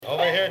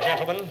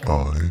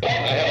gentlemen. I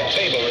have a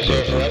table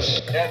reserved for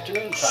us. Good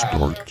afternoon,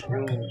 Start.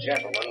 You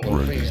gentlemen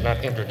will please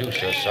not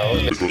introduce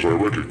yourselves. Because I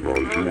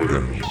recognize you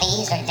and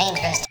These are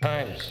dangerous.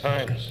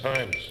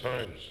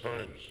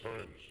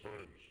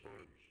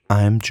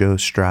 I'm Joe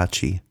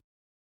Strachey,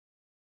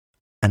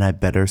 and I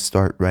better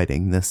start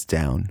writing this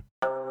down.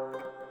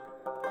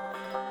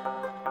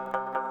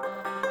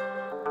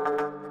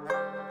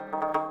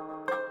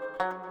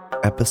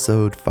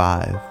 Episode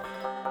 5.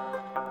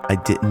 I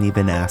didn't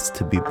even ask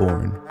to be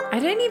born. I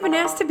didn't even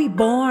ask to be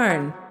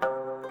born.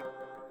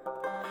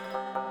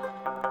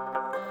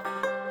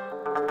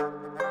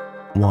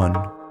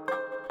 One.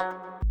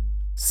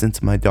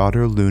 Since my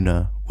daughter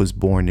Luna was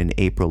born in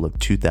April of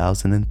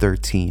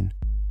 2013,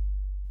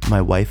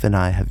 my wife and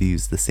I have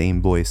used the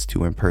same voice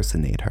to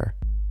impersonate her.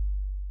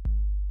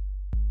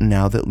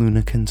 Now that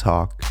Luna can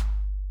talk,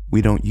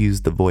 we don't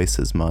use the voice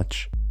as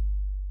much,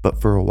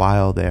 but for a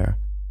while there,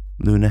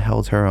 Luna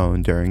held her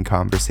own during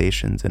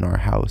conversations in our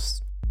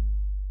house.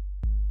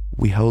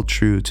 We held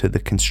true to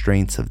the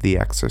constraints of the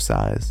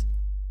exercise.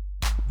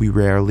 We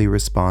rarely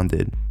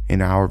responded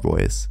in our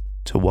voice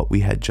to what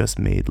we had just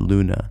made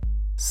Luna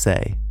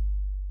say.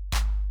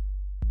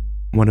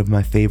 One of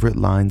my favorite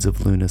lines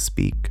of Luna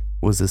speak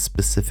was a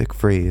specific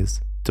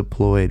phrase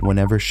deployed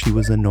whenever she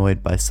was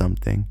annoyed by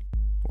something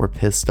or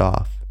pissed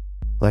off,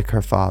 like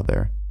her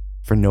father,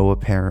 for no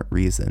apparent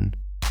reason,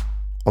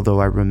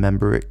 although I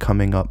remember it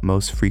coming up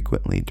most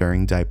frequently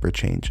during diaper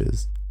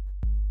changes.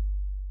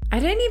 I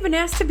didn't even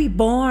ask to be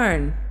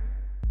born.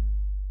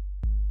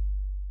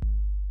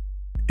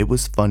 It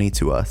was funny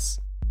to us.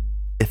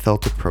 It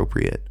felt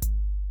appropriate.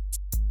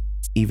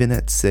 Even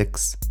at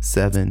 6,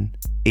 7,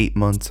 8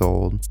 months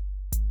old,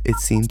 it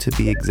seemed to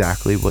be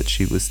exactly what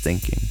she was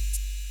thinking,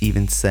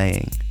 even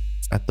saying,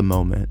 at the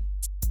moment.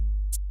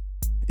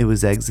 It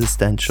was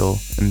existential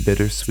and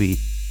bittersweet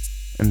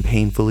and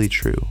painfully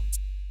true.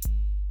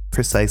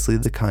 Precisely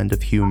the kind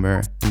of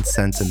humor and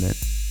sentiment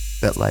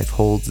that life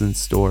holds in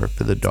store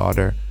for the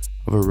daughter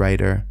of a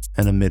writer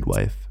and a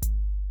midwife.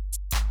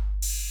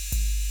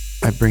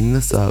 I bring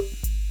this up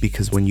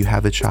because when you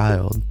have a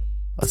child,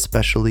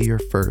 especially your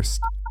first,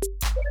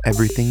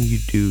 everything you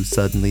do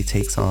suddenly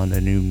takes on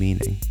a new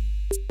meaning.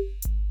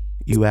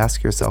 You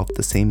ask yourself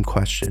the same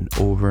question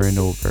over and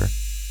over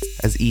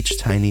as each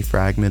tiny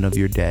fragment of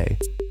your day,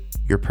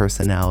 your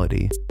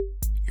personality,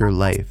 your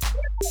life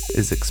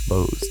is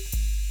exposed.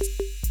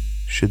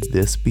 Should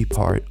this be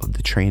part of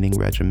the training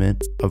regimen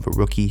of a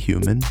rookie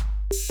human?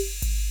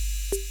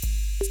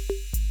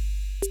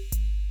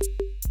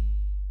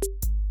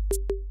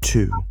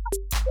 Two.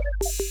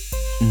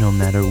 No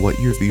matter what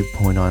your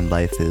viewpoint on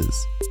life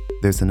is,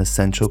 there's an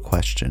essential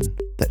question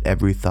that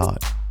every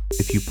thought,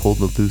 if you pull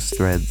the loose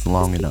threads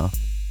long enough,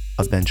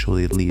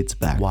 eventually leads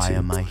back to, why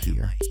am I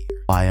here?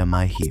 Why am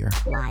I here?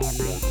 Why am I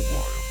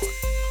here?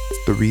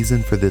 The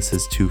reason for this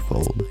is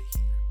twofold.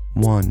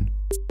 One,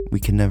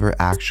 we can never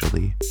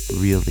actually,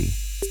 really,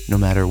 no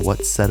matter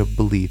what set of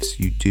beliefs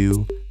you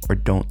do or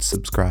don't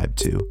subscribe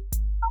to,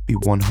 be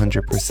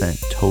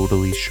 100%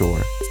 totally sure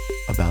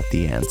about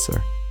the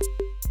answer.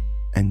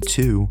 And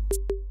two,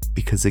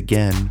 because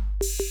again,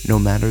 no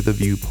matter the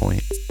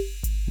viewpoint,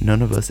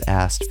 none of us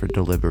asked for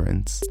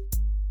deliverance.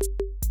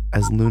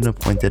 As Luna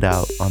pointed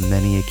out on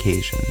many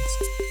occasions,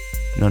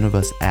 none of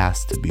us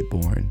asked to be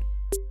born.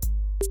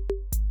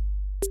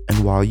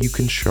 And while you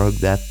can shrug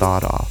that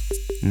thought off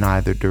in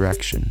either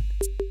direction,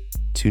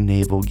 too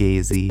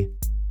navel-gazy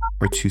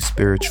or too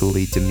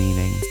spiritually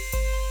demeaning,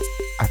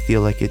 I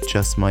feel like it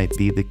just might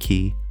be the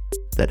key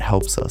that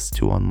helps us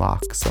to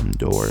unlock some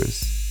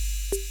doors.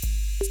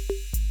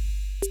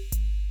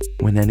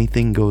 When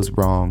anything goes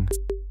wrong,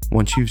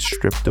 once you've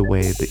stripped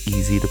away the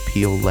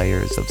easy-to-peel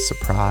layers of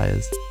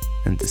surprise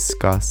and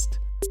disgust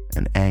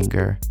and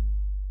anger,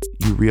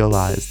 you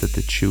realize that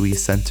the chewy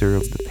center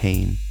of the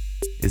pain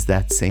is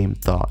that same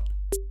thought.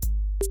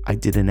 I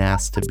didn't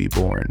ask to be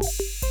born.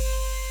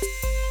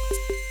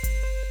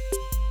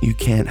 You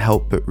can't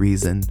help but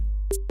reason,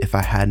 if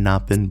I had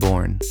not been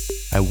born,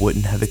 I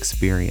wouldn't have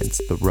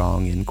experienced the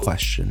wrong in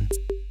question.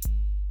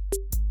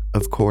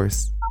 Of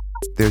course,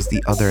 there's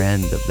the other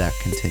end of that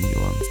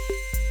continuum.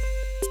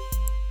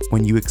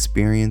 When you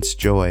experience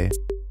joy,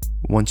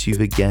 once you've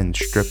again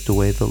stripped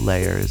away the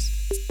layers,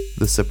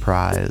 the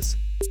surprise,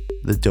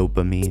 the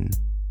dopamine,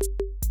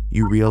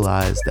 you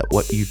realize that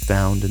what you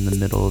found in the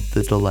middle of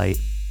the delight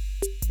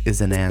is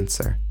an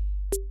answer.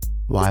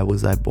 Why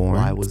was I born?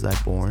 Why was I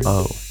born?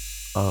 Oh,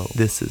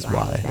 this is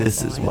why.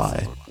 This is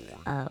why.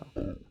 Oh,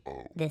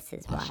 this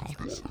is why.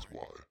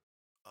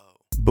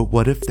 But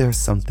what if there's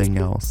something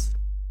else?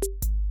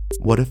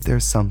 What if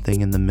there's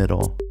something in the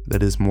middle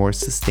that is more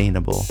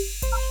sustainable,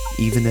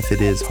 even if it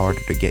is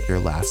harder to get your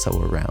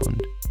lasso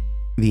around?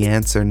 The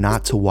answer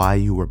not to why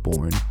you were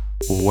born,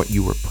 or what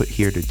you were put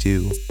here to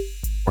do,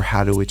 or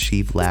how to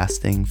achieve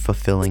lasting,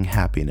 fulfilling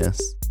happiness,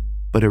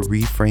 but a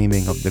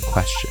reframing of the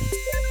question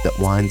that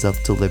winds up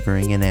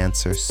delivering an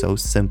answer so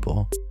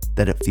simple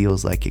that it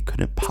feels like it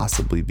couldn't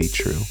possibly be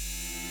true.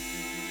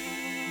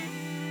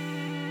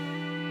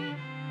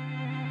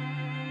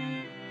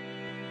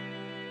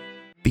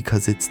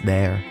 Because it's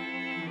there.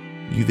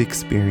 You've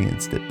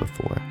experienced it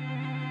before.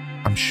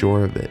 I'm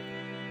sure of it.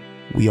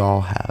 We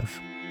all have.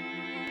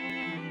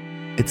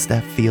 It's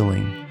that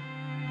feeling.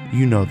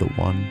 You know the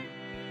one.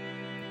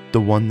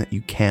 The one that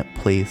you can't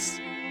place,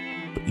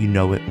 but you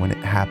know it when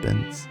it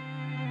happens.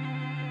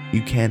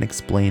 You can't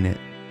explain it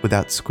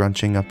without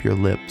scrunching up your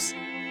lips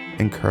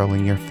and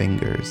curling your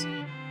fingers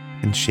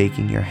and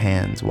shaking your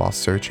hands while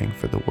searching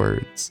for the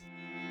words.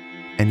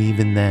 And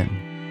even then,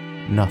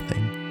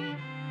 nothing.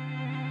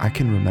 I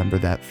can remember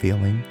that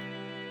feeling.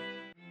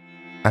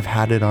 I've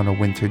had it on a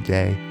winter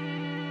day,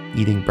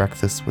 eating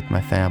breakfast with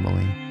my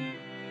family,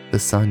 the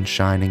sun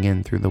shining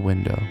in through the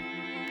window.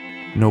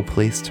 No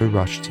place to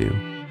rush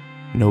to,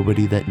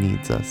 nobody that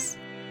needs us.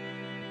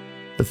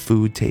 The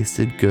food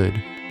tasted good,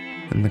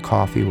 and the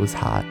coffee was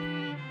hot,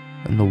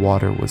 and the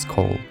water was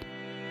cold.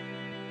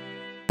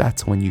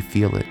 That's when you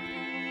feel it.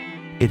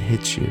 It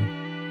hits you,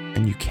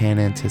 and you can't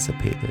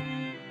anticipate it.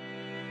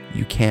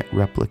 You can't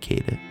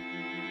replicate it.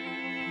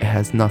 It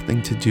has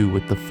nothing to do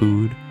with the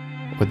food,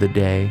 or the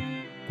day,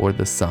 or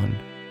the sun.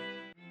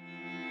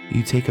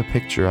 You take a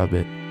picture of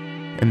it,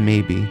 and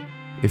maybe,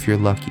 if you're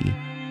lucky,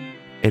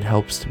 it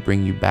helps to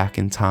bring you back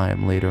in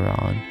time later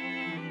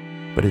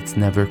on, but it's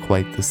never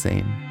quite the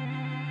same.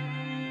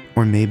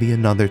 Or maybe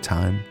another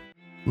time,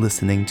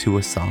 listening to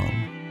a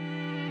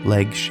song,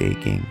 legs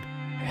shaking,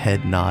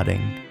 head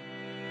nodding,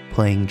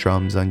 playing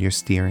drums on your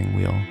steering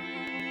wheel,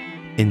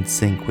 in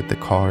sync with the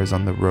cars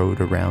on the road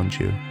around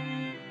you,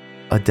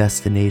 a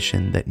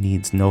destination that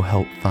needs no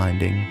help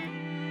finding,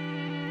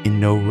 in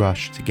no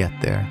rush to get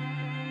there.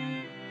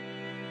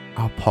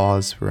 I'll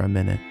pause for a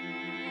minute.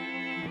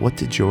 What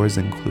did yours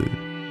include?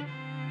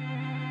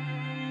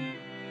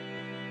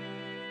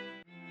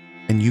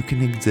 And you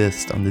can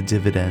exist on the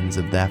dividends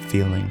of that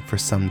feeling for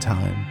some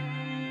time.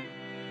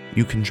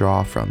 You can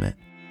draw from it,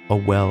 a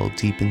well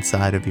deep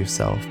inside of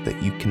yourself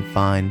that you can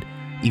find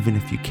even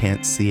if you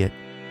can't see it.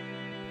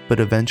 But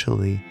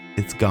eventually,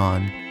 it's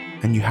gone,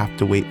 and you have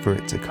to wait for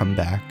it to come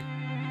back,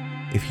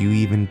 if you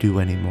even do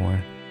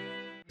anymore,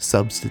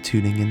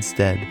 substituting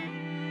instead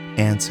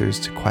answers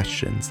to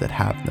questions that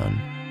have none,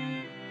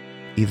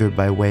 either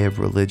by way of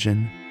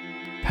religion,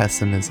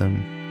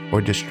 pessimism, or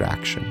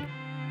distraction.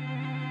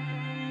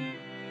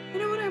 You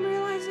know what I'm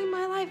realizing?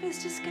 My life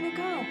is just gonna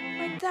go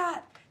like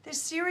that.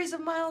 This series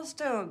of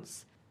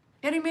milestones.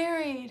 Getting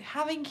married,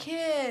 having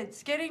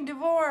kids, getting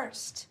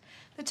divorced.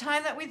 The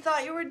time that we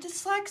thought you were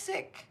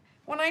dyslexic,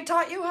 when I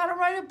taught you how to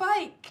ride a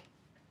bike.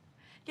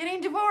 Getting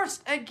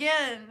divorced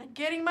again,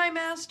 getting my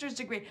master's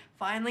degree,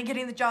 finally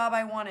getting the job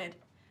I wanted.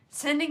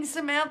 Sending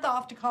Samantha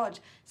off to college,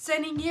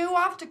 sending you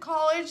off to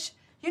college.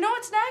 You know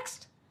what's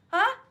next?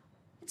 Huh?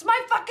 It's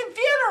my fucking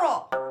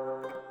funeral!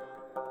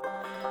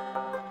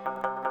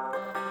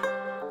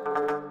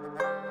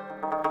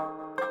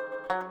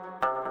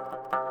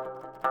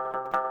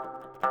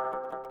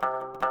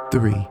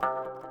 Three.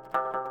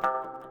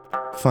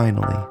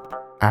 Finally,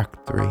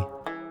 Act 3.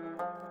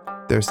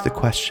 There's the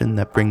question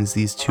that brings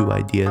these two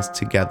ideas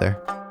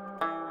together.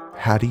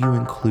 How do you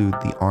include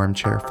the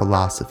armchair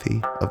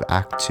philosophy of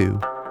Act 2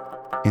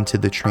 into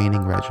the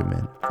training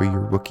regimen for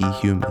your rookie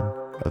human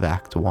of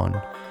Act 1?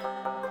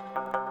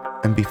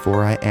 And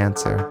before I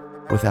answer,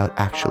 without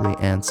actually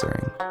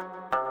answering,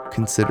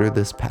 consider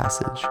this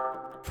passage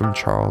from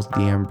Charles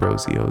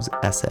D'Ambrosio's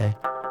essay,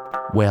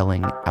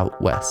 Wailing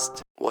Out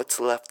West. What's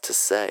left to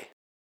say?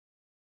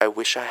 I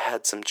wish I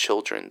had some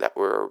children that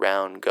were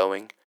around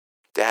going,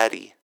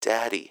 "Daddy,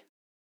 Daddy,"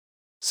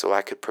 so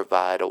I could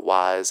provide a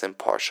wise,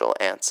 impartial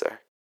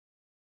answer,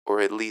 or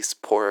at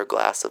least pour a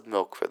glass of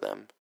milk for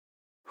them.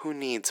 Who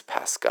needs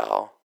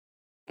Pascal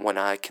when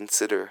I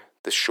consider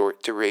the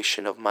short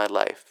duration of my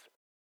life,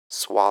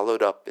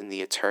 swallowed up in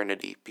the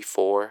eternity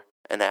before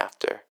and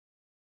after,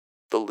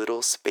 the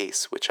little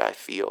space which I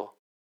feel,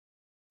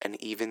 and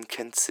even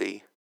can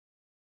see,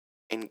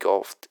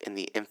 engulfed in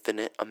the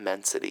infinite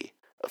immensity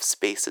of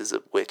spaces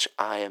of which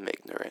I am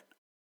ignorant,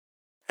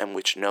 and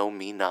which know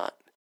me not.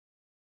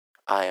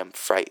 I am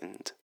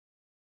frightened,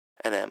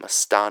 and am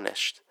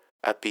astonished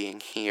at being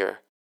here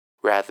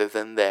rather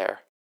than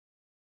there.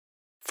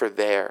 For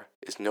there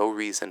is no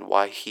reason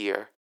why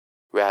here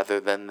rather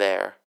than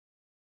there,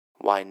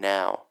 why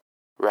now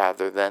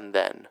rather than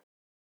then,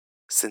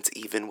 since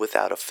even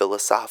without a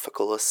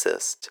philosophical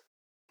assist,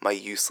 my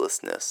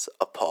uselessness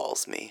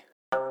appalls me.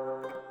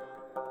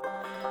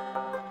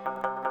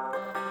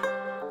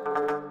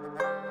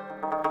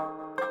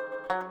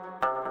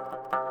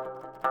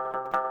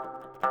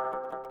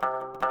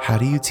 How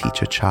do you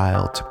teach a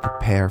child to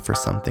prepare for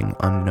something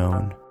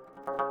unknown?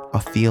 A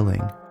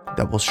feeling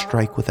that will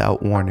strike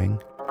without warning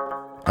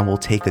and will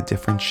take a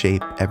different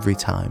shape every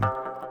time.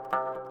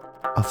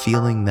 A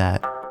feeling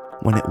that,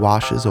 when it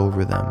washes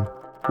over them,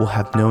 will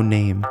have no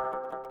name,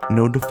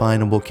 no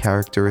definable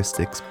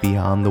characteristics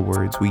beyond the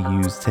words we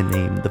use to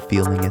name the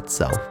feeling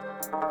itself.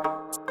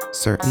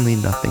 Certainly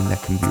nothing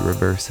that can be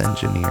reverse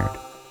engineered.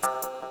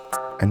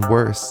 And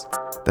worse,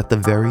 that the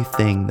very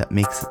thing that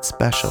makes it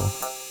special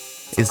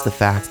is the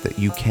fact that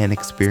you can't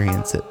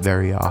experience it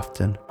very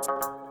often.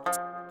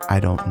 I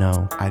don't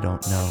know. I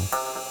don't know.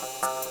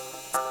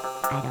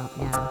 I don't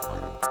know.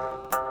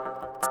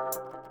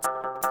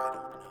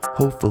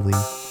 Hopefully,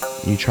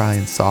 you try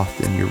and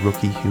soften your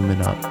rookie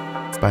human up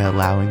by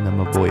allowing them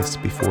a voice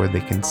before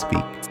they can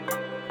speak.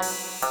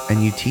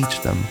 And you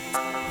teach them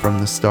from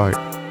the start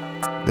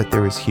that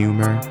there is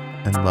humor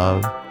and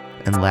love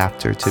and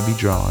laughter to be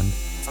drawn,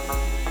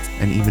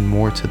 and even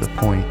more to the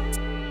point,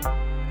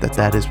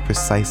 that is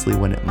precisely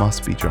when it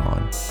must be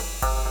drawn,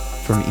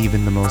 from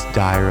even the most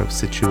dire of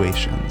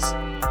situations,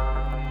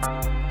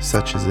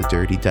 such as a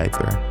dirty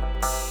diaper,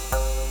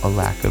 a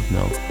lack of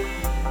milk,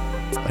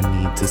 a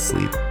need to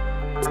sleep.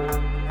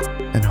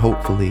 And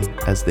hopefully,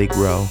 as they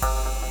grow,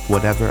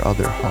 whatever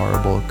other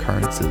horrible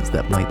occurrences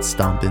that might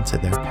stomp into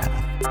their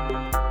path.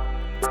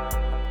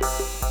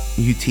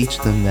 You teach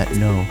them that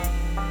no,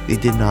 they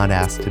did not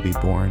ask to be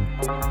born,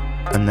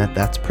 and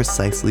that's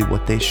precisely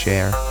what they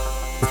share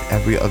with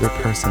every other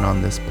person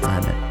on this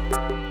planet,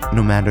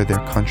 no matter their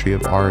country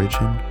of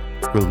origin,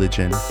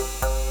 religion,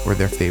 or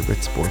their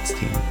favorite sports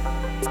team.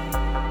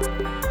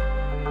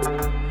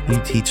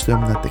 You teach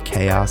them that the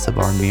chaos of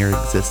our mere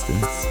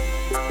existence,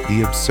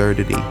 the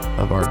absurdity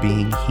of our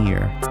being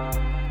here,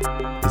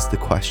 is the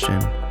question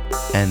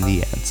and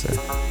the answer.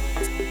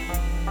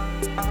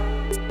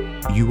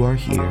 You are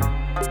here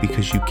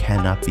because you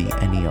cannot be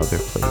any other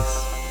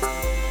place.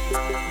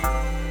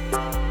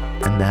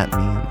 And that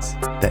means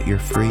that you're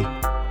free.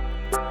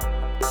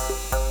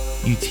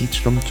 You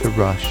teach them to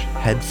rush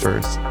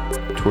headfirst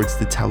towards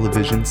the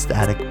television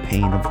static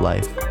pain of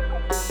life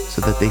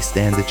so that they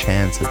stand a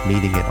chance of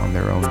meeting it on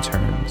their own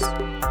terms.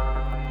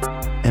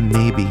 And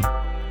maybe,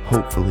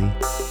 hopefully,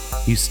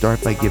 you start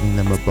by giving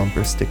them a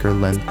bumper sticker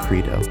length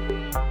credo,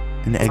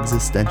 an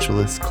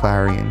existentialist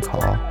clarion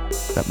call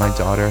that my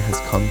daughter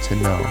has come to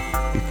know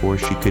before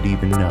she could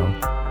even know.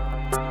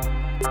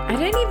 I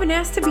didn't even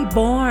ask to be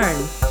born.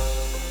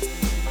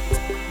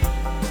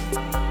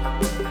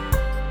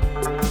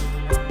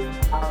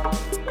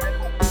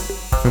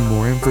 For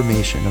more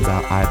information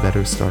about I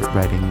Better Start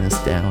Writing This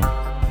Down,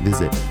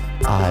 visit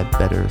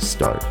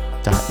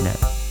ibetterstart.net.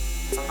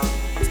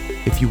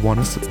 If you want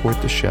to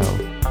support the show,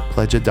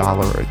 pledge $1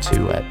 or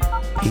 $2 at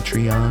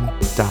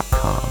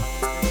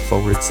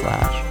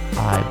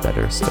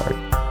patreon.com/ibetterstart.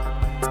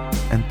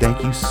 And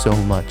thank you so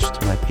much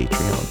to my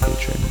Patreon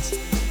patrons.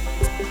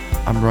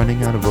 I'm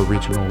running out of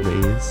original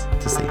ways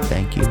to say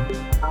thank you,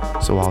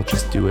 so I'll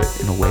just do it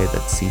in a way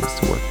that seems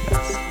to work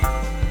best.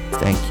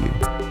 Thank you,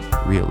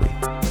 really.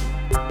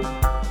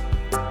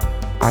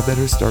 I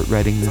Better Start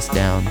Writing This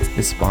Down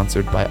is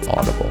sponsored by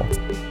Audible.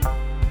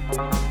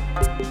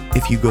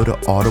 If you go to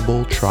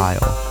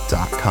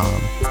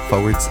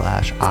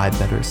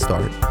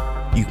audibletrial.com/ibetterstart,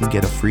 you can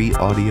get a free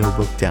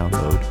audiobook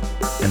download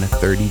and a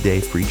 30-day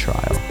free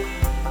trial,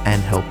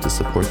 and help to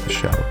support the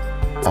show,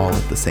 all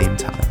at the same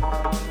time.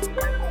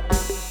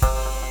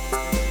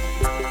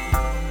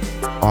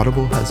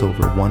 Audible has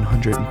over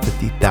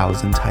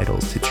 150,000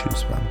 titles to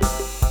choose from.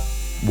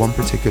 One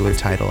particular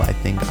title I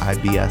think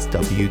IBS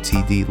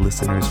WTD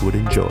listeners would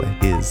enjoy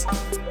is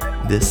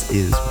This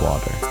Is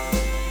Water,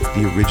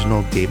 the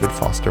original David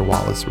Foster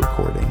Wallace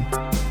recording.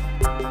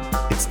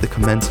 It's the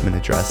commencement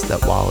address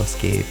that Wallace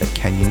gave at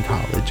Kenyon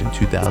College in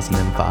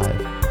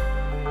 2005,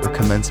 a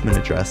commencement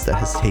address that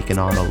has taken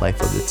on a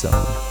life of its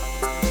own.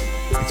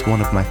 It's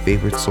one of my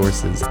favorite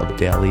sources of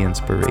daily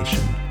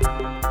inspiration.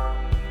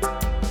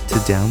 To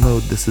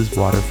download This Is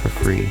Water for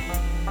free,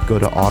 go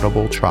to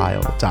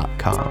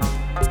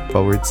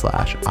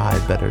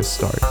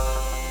audibletrial.com/ibetterstart.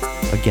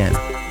 Again,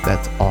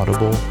 that's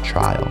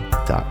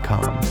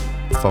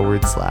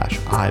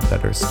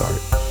audibletrial.com/ibetterstart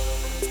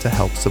to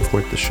help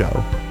support the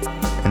show,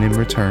 and in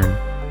return,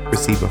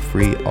 receive a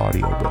free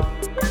audiobook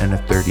and a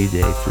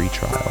 30-day free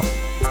trial.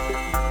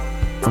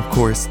 Of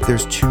course,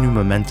 there's 2 new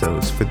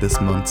mementos for this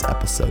month's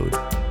episode.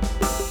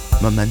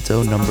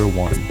 Memento number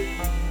 1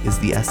 is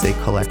the essay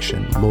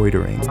collection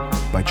Loitering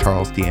by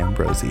Charles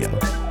D'Ambrosio.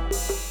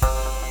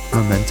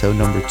 Memento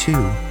number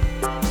 2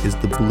 is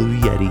the Blue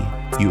Yeti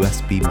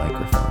USB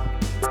microphone.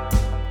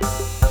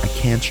 I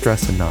can't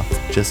stress enough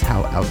just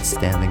how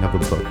outstanding of a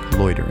book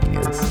Loitering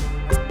is.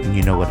 And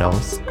you know what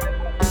else?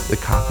 The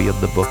copy of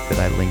the book that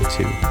I linked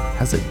to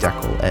has a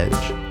decal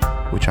edge,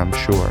 which I'm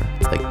sure,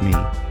 like me,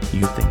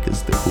 you think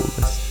is the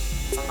coolest.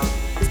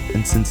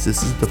 And since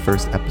this is the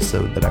first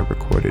episode that I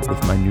recorded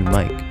with my new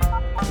mic,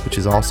 which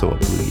is also a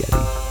Blue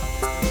Yeti,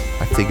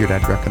 I figured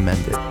I'd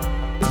recommend it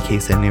in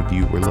case any of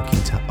you were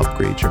looking to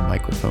upgrade your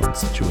microphone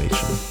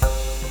situation,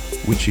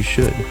 which you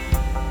should,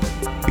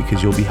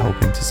 because you'll be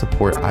helping to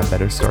support I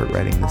Better Start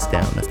Writing This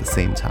Down at the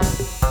same time.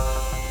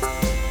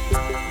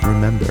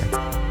 Remember,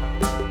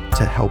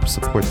 to help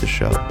support the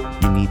show,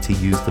 you need to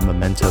use the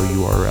Memento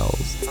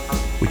URLs,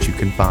 which you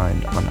can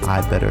find on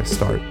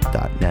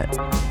ibetterstart.net,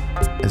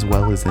 as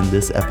well as in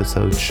this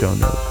episode's show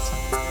notes,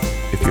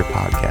 if your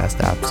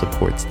podcast app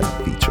supports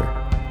that feature.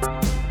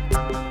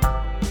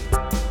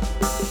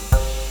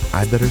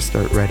 I Better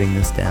Start Writing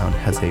This Down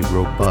has a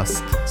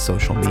robust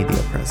social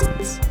media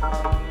presence.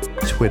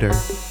 Twitter,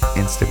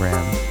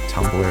 Instagram,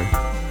 Tumblr,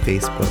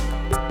 Facebook,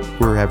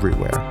 We're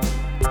everywhere.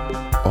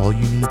 All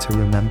you need to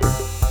remember,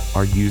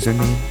 our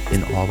username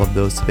in all of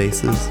those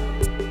spaces,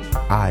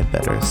 I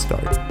better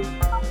start.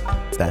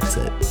 That's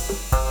it.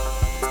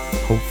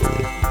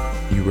 Hopefully,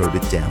 you wrote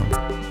it down.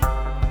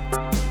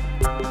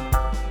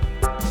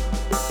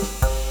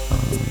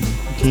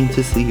 Came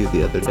to see you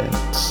the other day.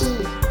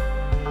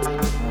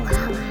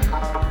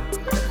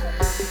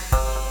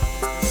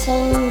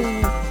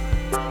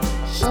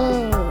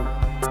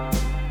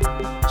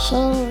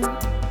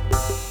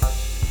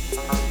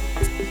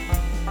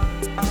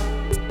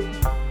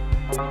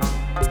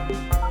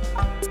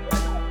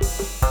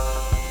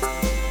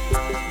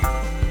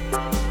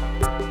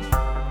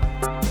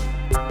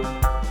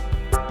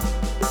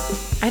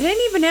 I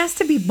didn't even ask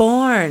to be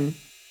born.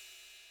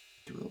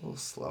 Do it a little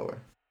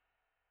slower.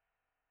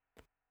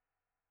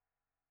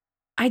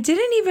 I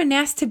didn't even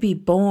ask to be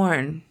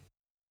born.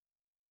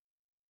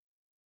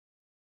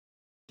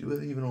 Do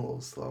it even a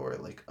little slower,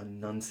 like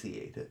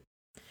enunciate it.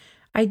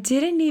 I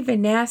didn't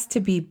even ask to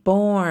be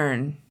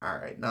born.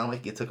 Alright, not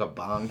like you took a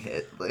bong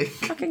hit. Like,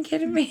 Fucking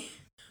kidding me?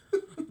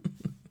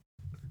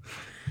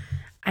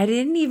 I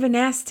didn't even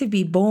ask to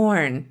be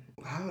born.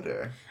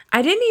 louder.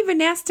 I didn't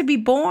even ask to be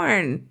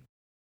born.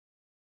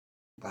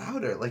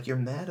 Louder, like you're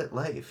mad at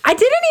life. I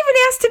didn't even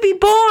ask to be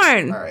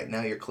born. Alright,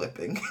 now you're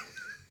clipping.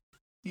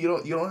 You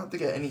don't have to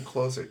get any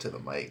closer to the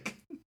mic.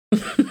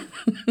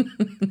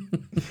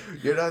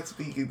 You're not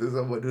speaking to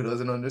someone who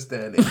doesn't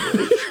understand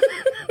English.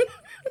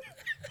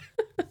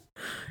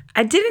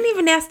 I didn't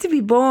even ask to be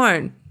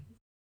born.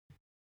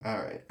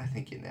 Alright, I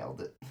think you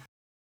nailed it.